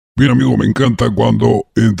Bien, amigo, me encanta cuando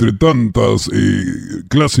entre tantas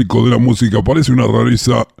clásicos de la música parece una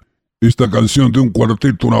rareza esta canción de un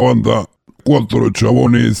cuarteto, una banda, 4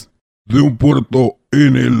 chabones de un puerto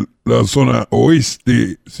en la zona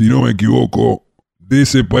oeste, si no me equivoco, de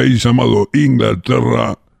ese país llamado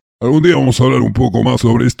Inglaterra. Algún día vamos a hablar un poco más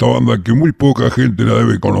sobre esta banda que muy poca gente la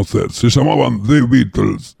debe conocer. Se llamaban The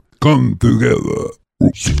Beatles. Come Together.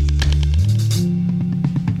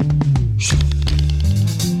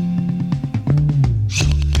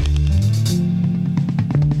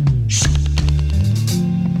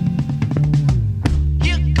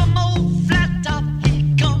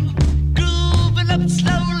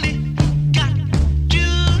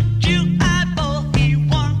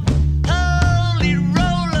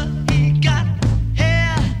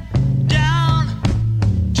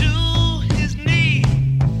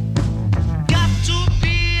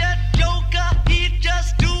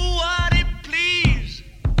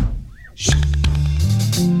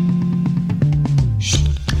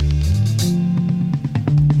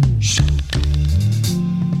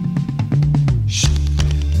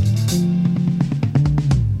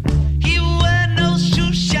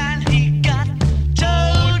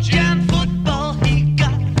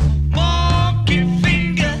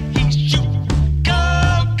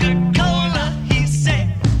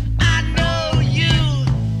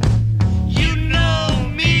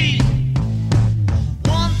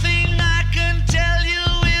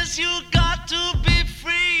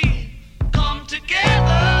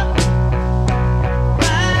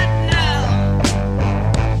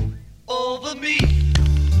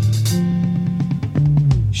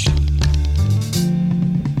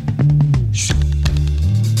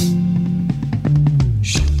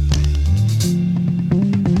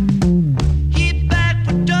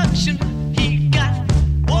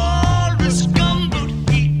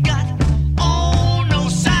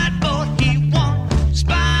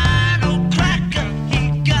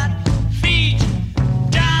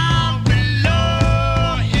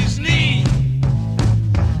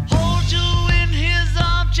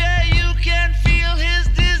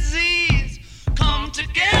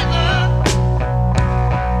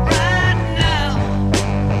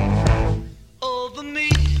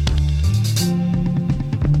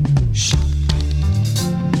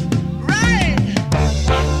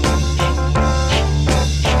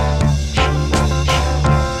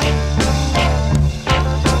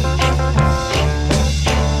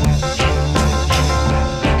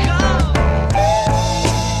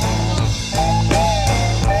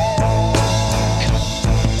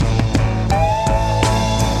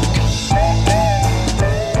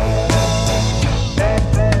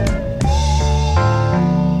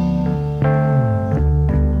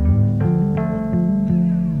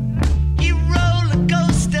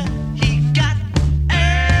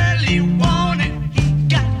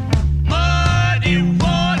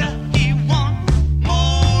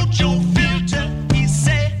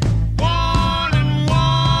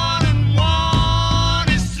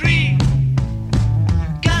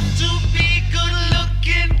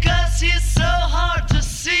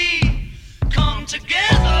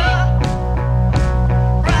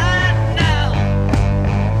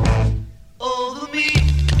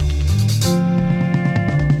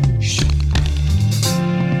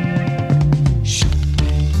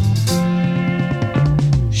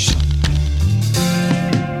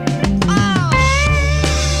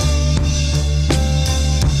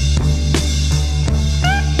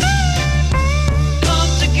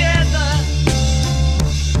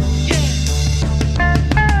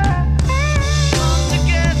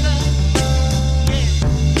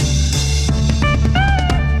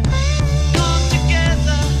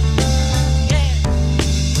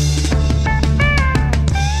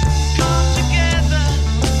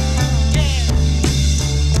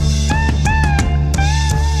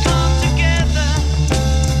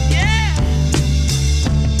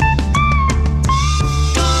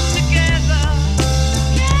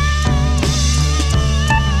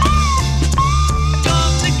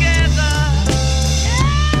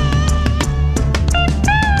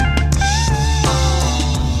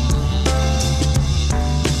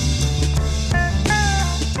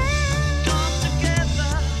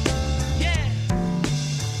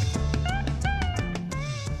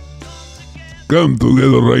 Come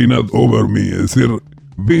together, reign over me, es decir,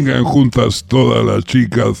 vengan juntas todas las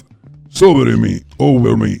chicas sobre mí,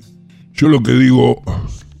 over me. Yo lo que digo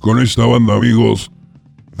con esta banda, amigos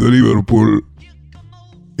de Liverpool,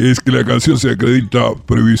 es que la canción se acredita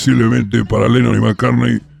previsiblemente para Lennon y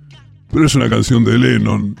McCartney, pero es una canción de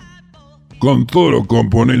Lennon, con todos los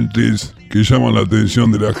componentes que llaman la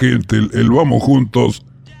atención de la gente, el vamos juntos,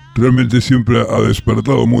 realmente siempre ha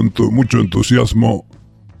despertado mucho entusiasmo.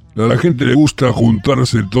 A la gente le gusta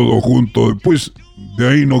juntarse todo junto, después de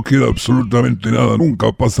ahí no queda absolutamente nada,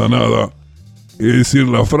 nunca pasa nada. Es decir,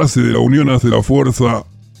 la frase de la unión hace la fuerza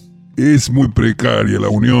es muy precaria, la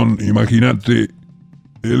unión, imagínate.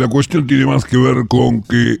 La cuestión tiene más que ver con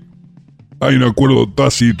que hay un acuerdo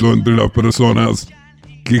tácito entre las personas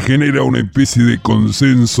que genera una especie de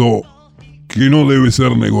consenso que no debe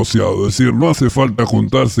ser negociado. Es decir, no hace falta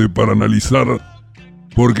juntarse para analizar,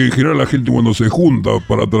 porque en general la gente cuando se junta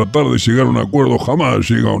para tratar de llegar a un acuerdo jamás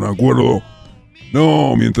llega a un acuerdo.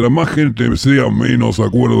 No, mientras más gente sea, menos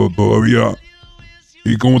acuerdo todavía.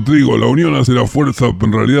 Y como te digo, la unión hace la fuerza, pero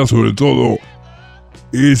en realidad sobre todo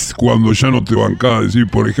es cuando ya no te bancás. Es decir,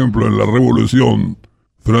 por ejemplo, en la Revolución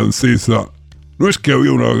Francesa, no es que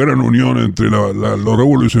había una gran unión entre los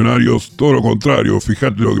revolucionarios, todo lo contrario,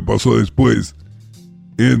 fíjate lo que pasó después,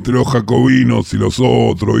 entre los jacobinos y los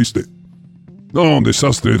otros, ¿viste? No, un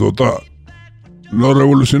desastre total. Los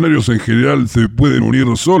revolucionarios en general se pueden unir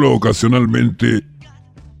solo ocasionalmente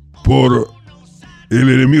por el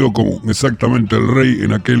enemigo común, exactamente el rey,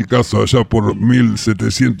 en aquel caso allá por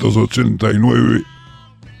 1789.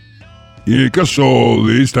 Y en el caso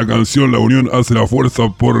de esta canción, la unión hace la fuerza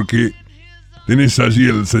porque tenés allí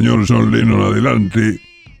el señor John Lennon adelante,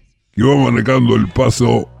 que va marcando el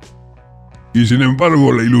paso, y sin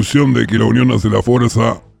embargo la ilusión de que la unión hace la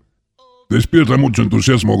fuerza despierta mucho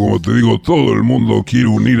entusiasmo. Como te digo, todo el mundo quiere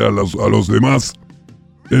unir a los demás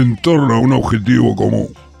en torno a un objetivo común.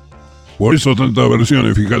 Por eso tantas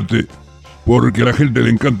versiones, fíjate, porque a la gente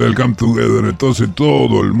le encanta el Come Together, entonces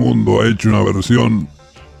todo el mundo ha hecho una versión.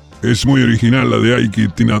 Es muy original la de Ike y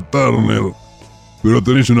Tina Turner, pero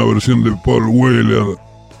tenés una versión de Paul Weller,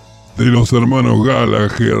 de los hermanos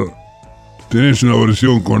Gallagher, tenés una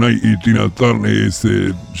versión con Ike y Tina Turner,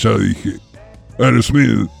 ya dije,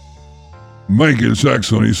 Aerosmith. Michael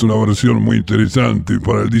Jackson hizo una versión muy interesante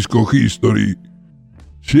para el disco History.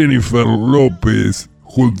 Jennifer López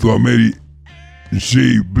junto a Mary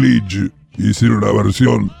J. Blige hicieron una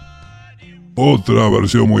versión. Otra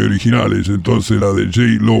versión muy original es entonces la de J.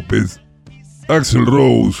 López. Axl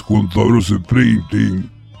Rose junto a Bruce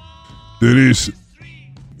Springsteen. Tenés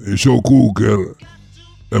Joe Cooker,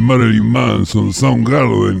 Marilyn Manson,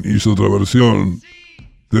 Soundgarden hizo otra versión.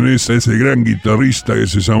 Tenés a ese gran guitarrista que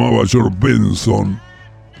se llamaba George Benson,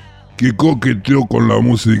 que coqueteó con la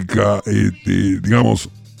música, digamos,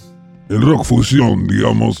 el rock fusión,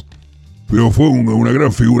 digamos, pero fue una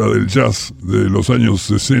gran figura del jazz de los años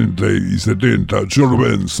 60 y 70. George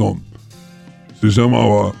Benson se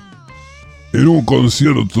llamaba. En un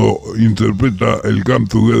concierto interpreta el Come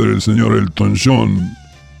Together el señor Elton John.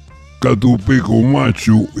 Catupeco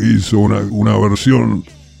Machu hizo una versión.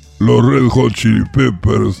 Los Red Hot Chili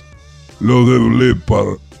Peppers, los Def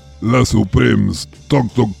Leppard, las Supremes,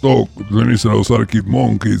 Toc Toc Toc, tenés a los Arctic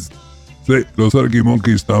Monkeys. Sí, los Arctic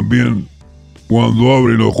Monkeys también, cuando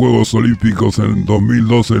abren los Juegos Olímpicos en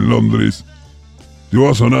 2012 en Londres. Te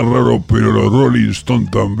va a sonar raro, pero los Rolling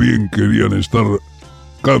Stones también querían estar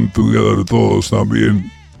Come Together todos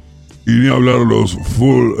también. Y ni hablar los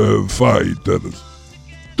Foo Fighters.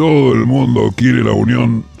 Todo el mundo quiere la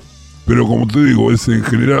unión. Pero como te digo, es en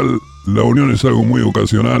general, la unión es algo muy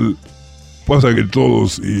ocasional. Pasa que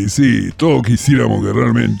todos, y sí, todos quisiéramos que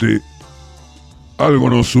realmente algo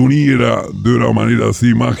nos uniera de una manera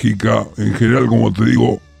así mágica. En general, como te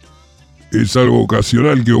digo, es algo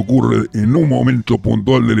ocasional que ocurre en un momento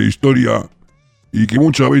puntual de la historia y que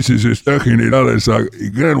muchas veces está generada esa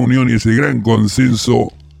gran unión y ese gran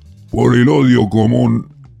consenso por el odio común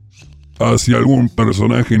hacia algún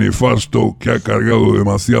personaje nefasto que ha cargado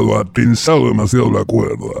demasiado, ha tensado demasiado la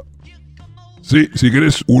cuerda. Sí, si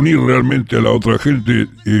querés unir realmente a la otra gente,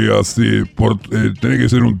 tenés que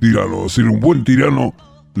ser un tirano. Es decir, un buen tirano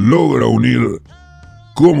logra unir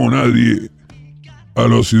como nadie a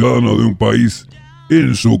los ciudadanos de un país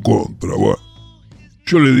en su contra. Bueno,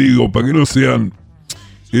 yo le digo, para que no sean,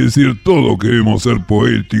 es decir, todos queremos ser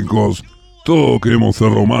poéticos, todos queremos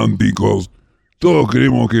ser románticos, todos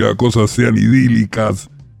queremos que las cosas sean idílicas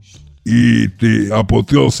y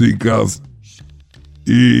apoteósicas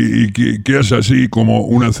y que haya allí como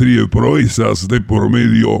una serie de proezas de por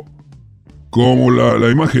medio, como la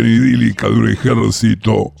imagen idílica de un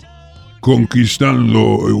ejército conquistando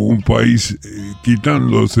un país,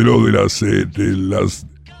 quitándoselo de las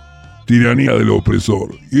tiranías del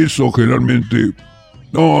opresor. Y eso generalmente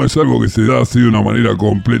no es algo que se da así de una manera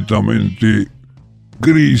completamente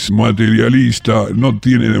gris, materialista, no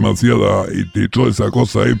tiene demasiada toda esa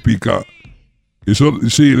cosa épica. Eso,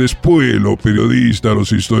 sí, después los periodistas,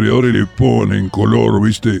 los historiadores le ponen color,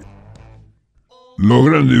 ¿viste? Los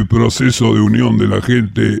grandes procesos de unión de la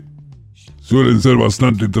gente suelen ser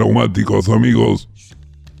bastante traumáticos, amigos.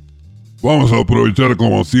 Vamos a aprovechar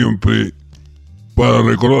como siempre para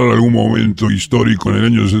recordar algún momento histórico en el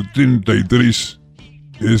año 73,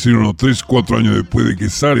 es decir, unos 3-4 años después de que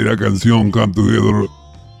sale la canción Come Together.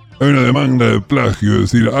 Hay una demanda de plagio,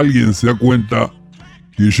 es decir, alguien se da cuenta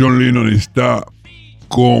que John Lennon está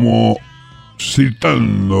como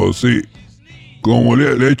citando, sí, como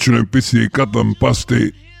le ha hecho una especie de cut and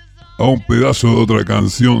paste a un pedazo de otra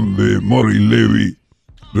canción de Morris Levy.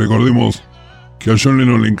 Recordemos que a John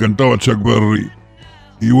Lennon le encantaba Chuck Berry.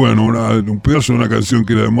 Y bueno, un pedazo de una canción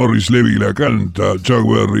que era de Morris Levy, la canta Chuck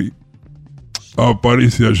Berry.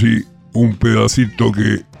 Aparece allí un pedacito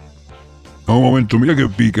que a un momento, mira que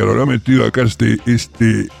pícaro, le ha metido acá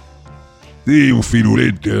un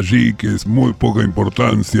firulete allí que es muy poca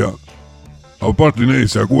importancia. Aparte nadie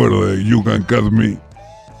se acuerda de You Can Catch Me.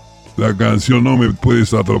 La canción No Me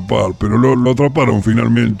Puedes Atrapar, pero lo atraparon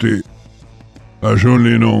finalmente a John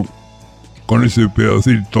Lennon con ese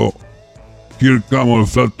pedacito. Here come on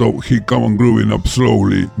flat top, he come on grooving up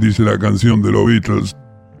slowly, dice la canción de los Beatles.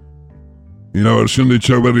 Y la versión de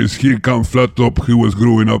Chuck Berry es Here come flat top, he was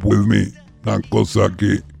grooving up with me. Una cosa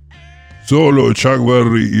que solo Chuck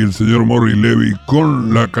Berry y el señor Morris Levy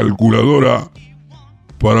con la calculadora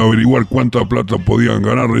para averiguar cuánta plata podían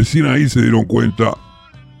ganar. Recién ahí se dieron cuenta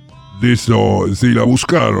de eso, sí, la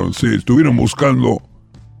buscaron, sí, estuvieron buscando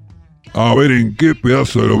a ver en qué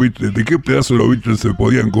pedazo de los Beatles se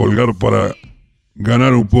podían colgar para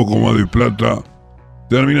ganar un poco más de plata.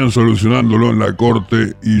 Terminan solucionándolo en la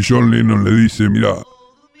corte y John Lennon le dice, mira,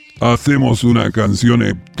 hacemos una canción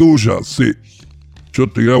tuya, sí, yo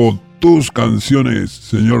te grabo tus canciones,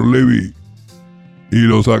 señor Levy, y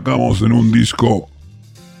lo sacamos en un disco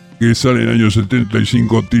que sale en el año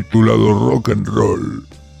 75 titulado Rock and Roll.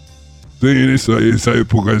 Sí, en esa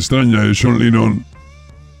época extraña de John Lennon,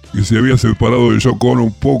 que se había separado de Yoko Ono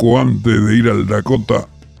un poco antes de ir al Dakota,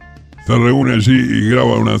 se reúne allí y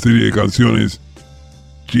graba una serie de canciones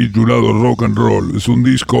titulado Rock and Roll. Es un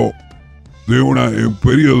disco de un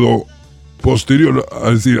periodo posterior,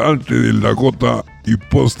 es decir, antes del Dakota y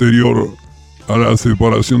posterior a la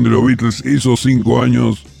separación de los Beatles. Esos 5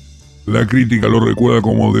 años la crítica lo recuerda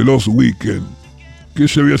como The Lost Weekend, que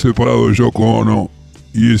se había separado de Yoko Ono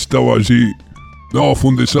y estaba allí. No, fue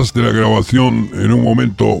un desastre la grabación. En un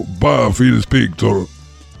momento va Phil Spector,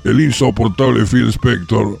 el insoportable Phil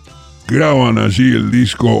Spector. Graban allí el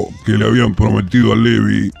disco que le habían prometido a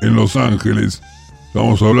Levy en Los Ángeles.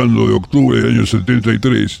 Estamos hablando de octubre del año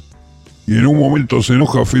 73. Y en un momento se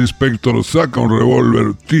enoja Phil Spector, saca un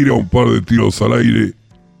revólver, tira un par de tiros al aire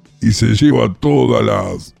y se lleva todas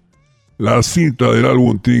la cinta del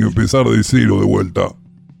álbum. Tiene que empezar de cero de vuelta.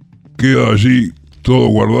 Queda allí todo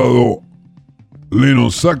guardado.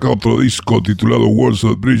 Lennon saca otro disco titulado Walls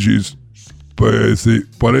of Bridges,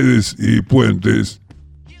 Paredes y Puentes,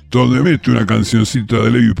 donde mete una cancioncita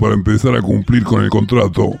de Levy para empezar a cumplir con el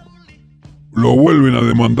contrato. Lo vuelven a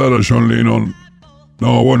demandar a John Lennon.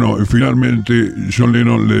 No, bueno, y finalmente John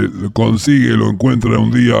Lennon le consigue, lo encuentra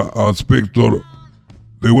un día a Spector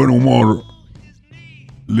de buen humor,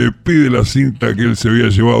 le pide la cinta que él se había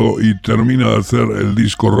llevado y termina de hacer el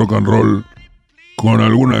disco Rock and Roll con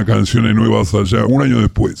algunas canciones nuevas allá, un año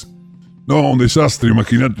después. No, un desastre,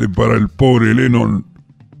 imagínate, para el pobre Lennon,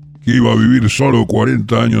 que iba a vivir solo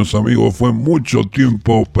 40 años, amigo, fue mucho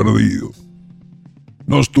tiempo perdido.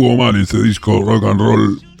 No estuvo mal ese disco Rock and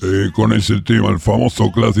Roll con ese tema, el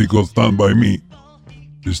famoso clásico Stand By Me.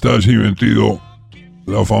 Está allí metido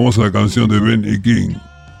la famosa canción de Ben y King,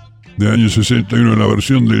 de año 61, en la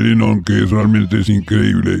versión de Lennon, que realmente es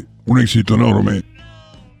increíble, un éxito enorme.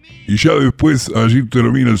 Y ya después allí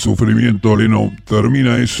termina el sufrimiento. Lennon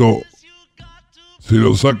termina eso, se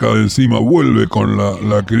lo saca de encima, vuelve con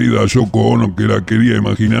la querida Yoko Ono, que la quería,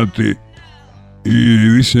 imagínate, y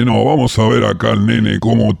dice, no, vamos a ver acá el nene,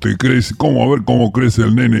 cómo crece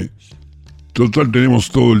el nene. Total, tenemos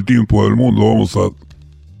todo el tiempo del mundo,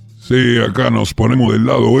 sí, acá nos ponemos del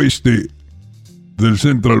lado oeste del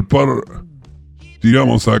Central Park,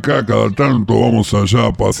 tiramos acá, cada tanto vamos allá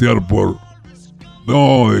a pasear por...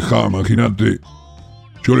 No, imagínate.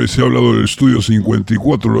 Yo les he hablado del estudio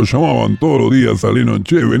 54, lo llamaban todos los días a Lennon,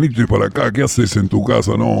 che, venite para acá, ¿qué haces en tu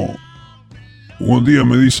casa? No. Un día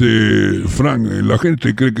me dice, Frank, la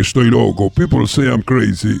gente cree que estoy loco, people say I'm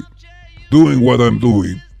crazy, doing what I'm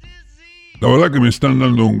doing. La verdad que me están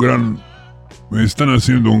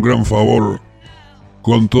haciendo un gran favor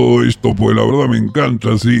con todo esto, pues la verdad me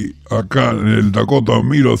encanta así, acá en el Dakota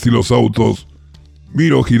miro así los autos,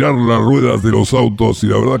 miro girar las ruedas de los autos y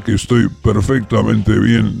la verdad que estoy perfectamente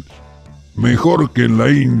bien. mejor que en la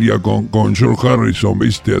India con George Harrison,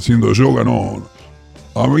 ¿viste? Haciendo yoga, no.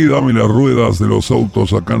 A mí dame las ruedas de los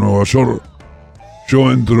autos acá en Nueva York.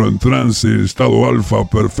 Yo entro en trance, estado alfa,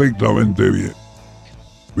 perfectamente bien.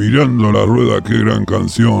 Mirando la rueda, qué gran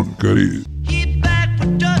canción, querido.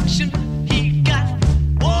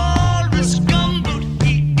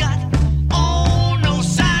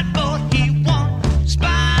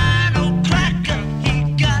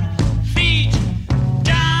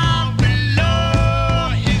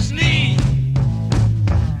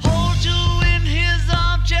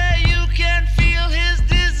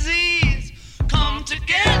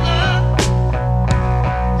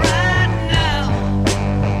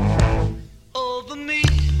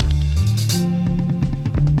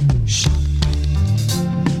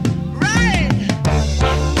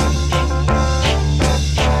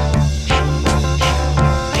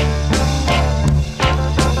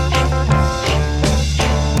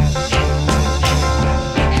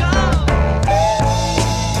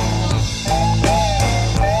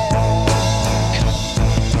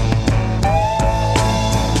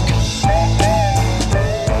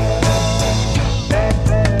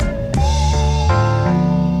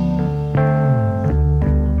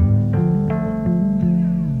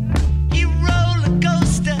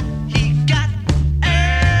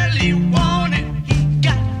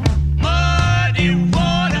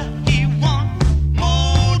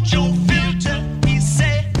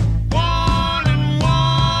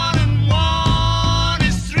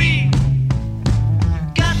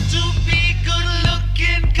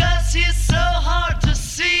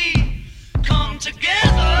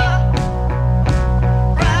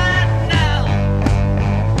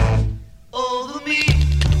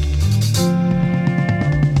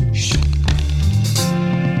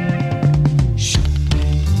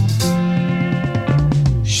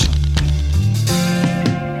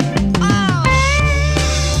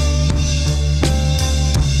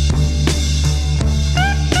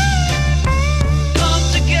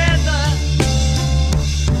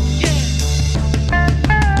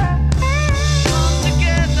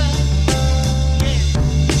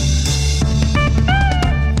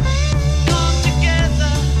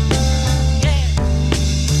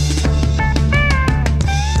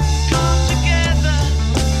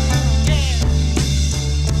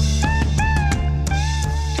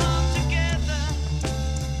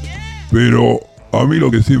 Pero a mí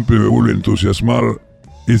lo que siempre me vuelve a entusiasmar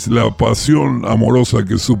es la pasión amorosa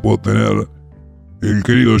que supo tener el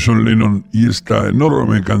querido John Lennon, y esta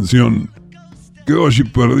enorme canción quedó allí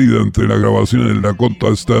perdida entre las grabaciones del Dakota,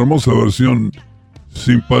 esta hermosa versión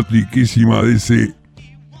simpaticísima de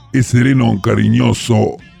ese Lennon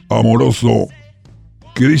cariñoso, amoroso,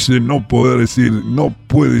 que dice no poder decir, no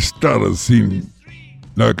puede estar sin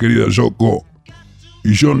la querida Yoko.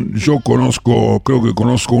 Y yo creo que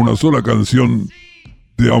conozco una sola canción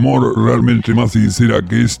de amor realmente más sincera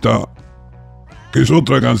que esta, que es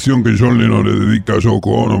otra canción que John Lennon le dedica a Yoko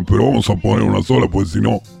Ono, pero vamos a poner una sola, pues si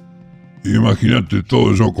no, imagínate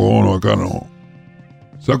todo Yoko Ono acá, no.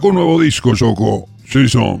 Sacó un nuevo disco, Yoko.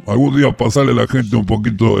 Jason, algún día pasarle a la gente un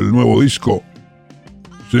poquito del nuevo disco.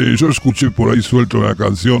 Sí, yo escuché por ahí suelto la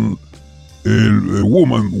canción, el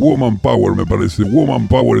Woman Power me parece, Woman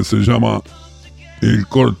Power se llama el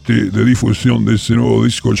corte de difusión de ese nuevo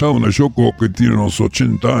disco, ya de una Yoko que tiene unos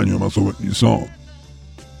 80 años más o menos.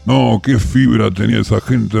 No, qué fibra tenía esa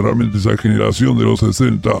gente, realmente esa generación de los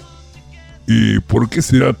 60. ¿Y por qué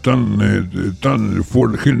será gente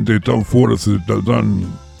tan fuerte,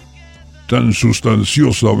 tan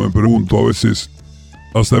sustanciosa? Me pregunto a veces.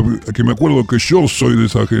 Hasta que me acuerdo que yo soy de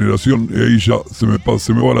esa generación y ahí ya se me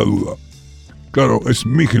va la duda. Claro, es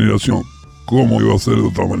mi generación. ¿Cómo iba a ser de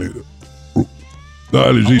otra manera?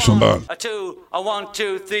 Dale, Jason, dale. A 1,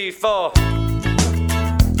 2, 3, 4.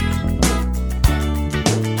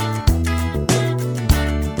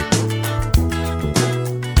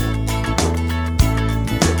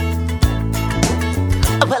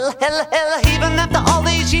 Well, hell, even after all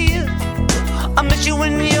these years, I miss you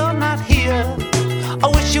when you're not here. I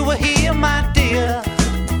wish you were here, my dear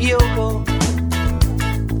Yoko.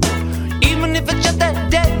 Even if it's just that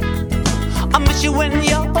day, I miss you when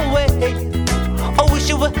you're away. I wish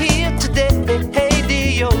you were here today, hey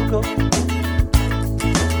dear Yoko.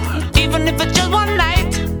 Even if it's just one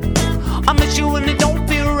night, I miss you when it don't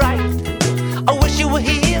feel right. I wish you were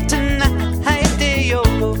here tonight, hey dear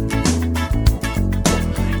Yoko.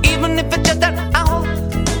 Even if it's just an hour,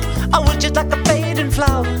 I wish it's like a fading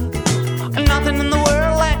flower. Nothing in the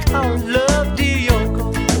world like our love, dear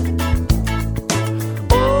Yoko.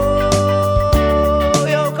 Oh,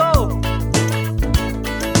 Yoko,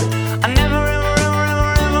 I never, ever, ever,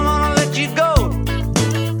 ever, ever gonna let you go.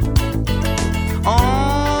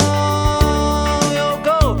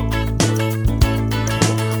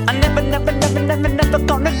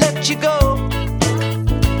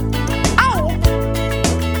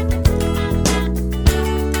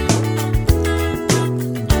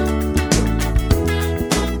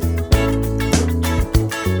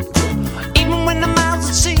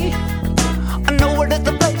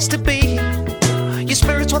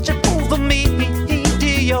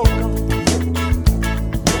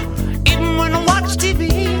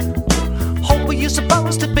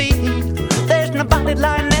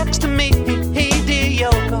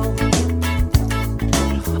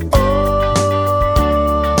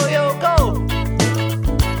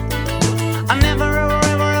 I'm never, ever,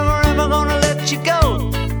 ever, ever, ever gonna let you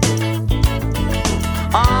go.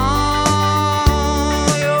 Oh,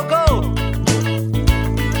 you'll go.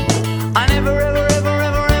 I never, ever, ever,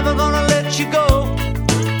 ever, ever gonna let you go.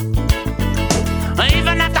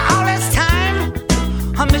 Even after all this time,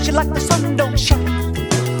 I miss you like the sun don't shine.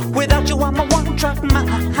 Without you, I'm a one-track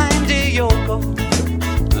mind, dear Yoko.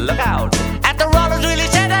 Look out, after all is really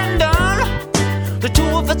said and done, the two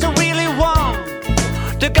of us are really one.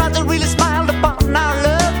 The gods are really smiled upon our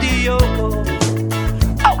love, dear Yoko.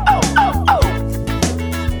 Oh, oh, oh,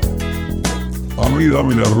 oh. A mí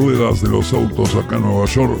dame las ruedas de los autos acá en Nueva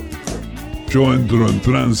York. Yo entro en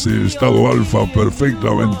trance, estado alfa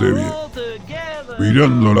perfectamente bien.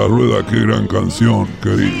 Mirando la rueda, qué gran canción,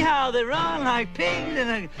 querido.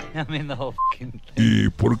 ¿Y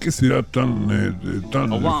por qué será tan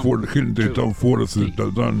gente tan fuerte,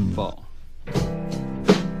 tan...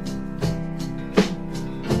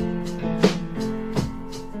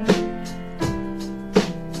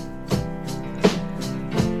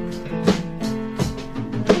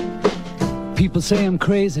 People say I'm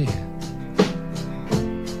crazy,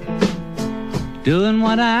 doing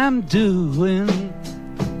what I'm doing.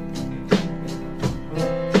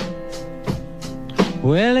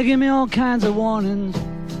 Well, they give me all kinds of warnings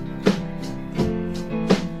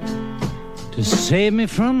to save me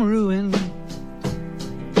from ruin.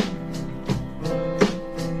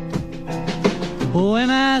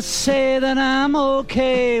 When I say that I'm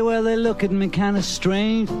okay, well, they look at me kind of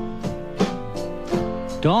strange.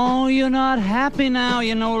 Don't, you're not happy now,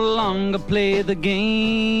 you no longer play the game.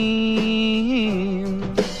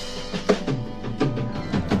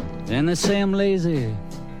 Then they say I'm lazy,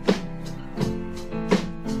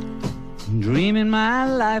 dreaming my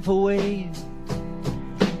life away.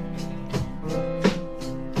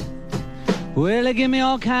 Well, they give me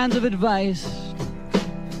all kinds of advice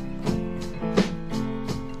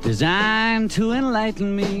designed to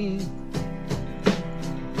enlighten me.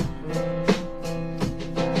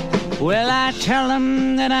 Well, I tell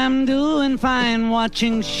them that I'm doing fine,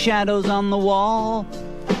 watching shadows on the wall.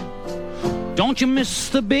 Don't you miss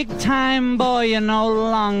the big time, boy, you're no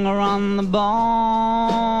longer on the ball.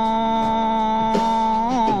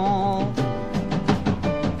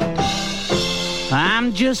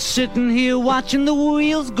 I'm just sitting here watching the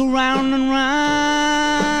wheels go round and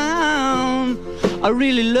round. I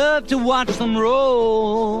really love to watch them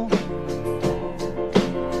roll.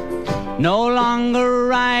 No longer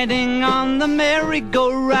riding on the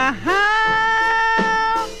merry-go-round.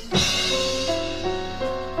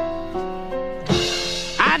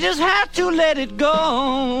 I just have to let it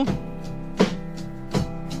go.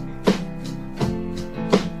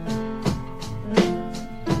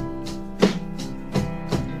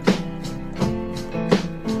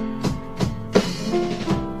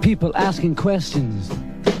 People asking questions,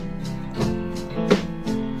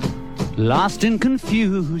 lost in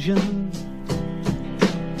confusion.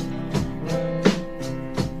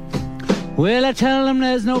 Well, I tell them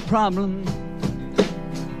there's no problem,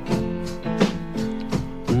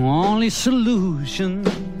 only solutions.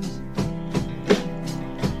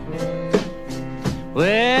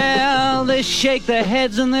 Well, they shake their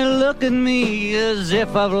heads and they look at me as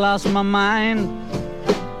if I've lost my mind.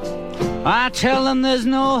 I tell them there's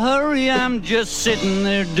no hurry, I'm just sitting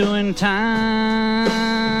there doing time.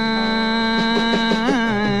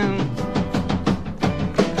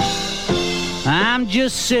 I'm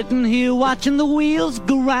just sitting here watching the wheels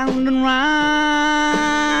go round and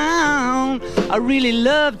round. I really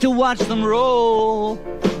love to watch them roll.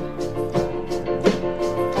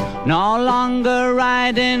 No longer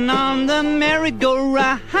riding on the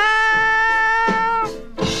merry-go-round.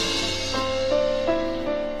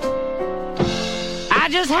 I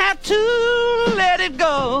just have to let it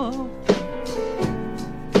go.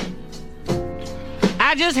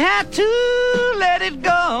 I just have to let it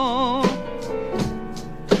go.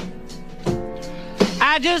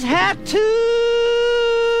 I just have to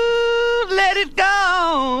let it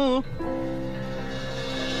go.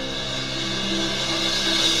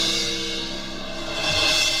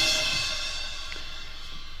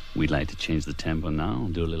 We'd like to change the tempo now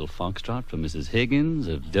and do a little foxtrot for Mrs. Higgins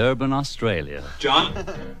of Durban, Australia. John,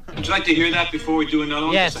 would you like to hear that before we do another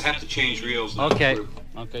one? Yes. Because I have to change reels now. Okay.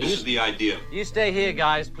 Okay. This is the idea. You stay here,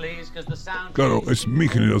 guys, please, because the sound... Claro, es mi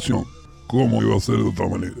generación. ¿Cómo iba a ser de otra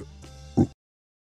manera?